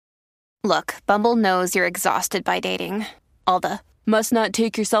Look, Bumble knows you're exhausted by dating. All the, must not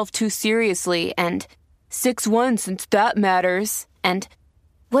take yourself too seriously, and 6'1" since that matters. And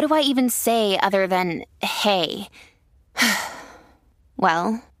what do I even say other than, hey?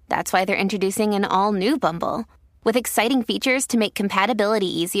 Well, that's why they're introducing an all-new Bumble, with exciting features to make compatibility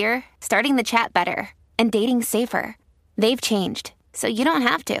easier, starting the chat better, and dating safer. They've changed, so you don't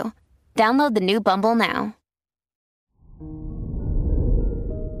have to. Download the new Bumble now.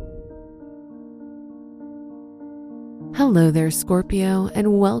 Hello there, Scorpio,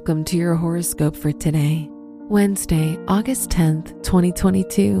 and welcome to your horoscope for today, Wednesday, August 10th,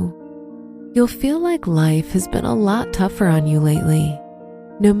 2022. You'll feel like life has been a lot tougher on you lately.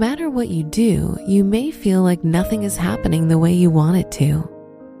 No matter what you do, you may feel like nothing is happening the way you want it to.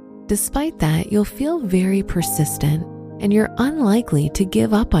 Despite that, you'll feel very persistent, and you're unlikely to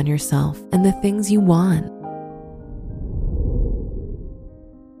give up on yourself and the things you want.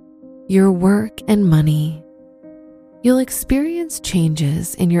 Your work and money. You'll experience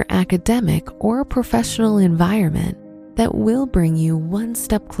changes in your academic or professional environment that will bring you one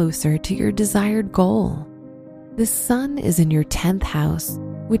step closer to your desired goal. The sun is in your 10th house,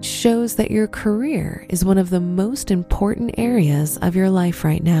 which shows that your career is one of the most important areas of your life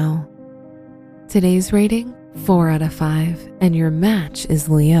right now. Today's rating, 4 out of 5, and your match is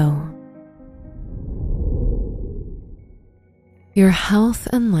Leo. Your health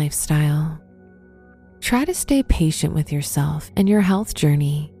and lifestyle. Try to stay patient with yourself and your health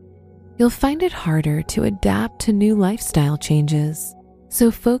journey. You'll find it harder to adapt to new lifestyle changes,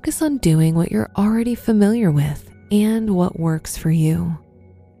 so focus on doing what you're already familiar with and what works for you.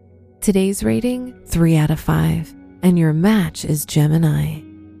 Today's rating, 3 out of 5, and your match is Gemini.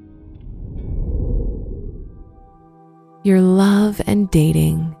 Your love and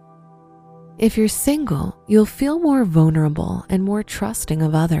dating. If you're single, you'll feel more vulnerable and more trusting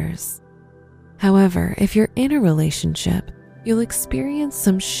of others. However, if you're in a relationship, you'll experience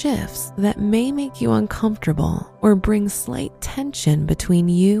some shifts that may make you uncomfortable or bring slight tension between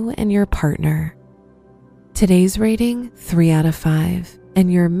you and your partner. Today's rating, 3 out of 5,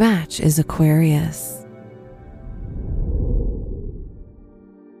 and your match is Aquarius.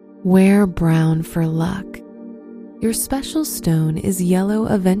 Wear brown for luck. Your special stone is yellow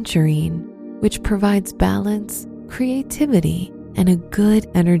aventurine, which provides balance, creativity, and a good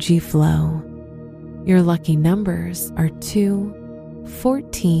energy flow. Your lucky numbers are 2,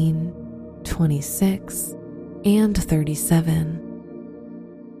 14, 26, and 37.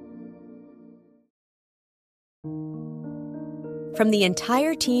 From the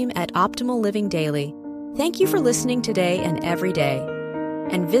entire team at Optimal Living Daily, thank you for listening today and every day.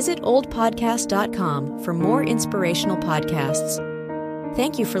 And visit oldpodcast.com for more inspirational podcasts.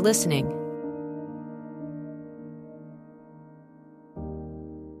 Thank you for listening.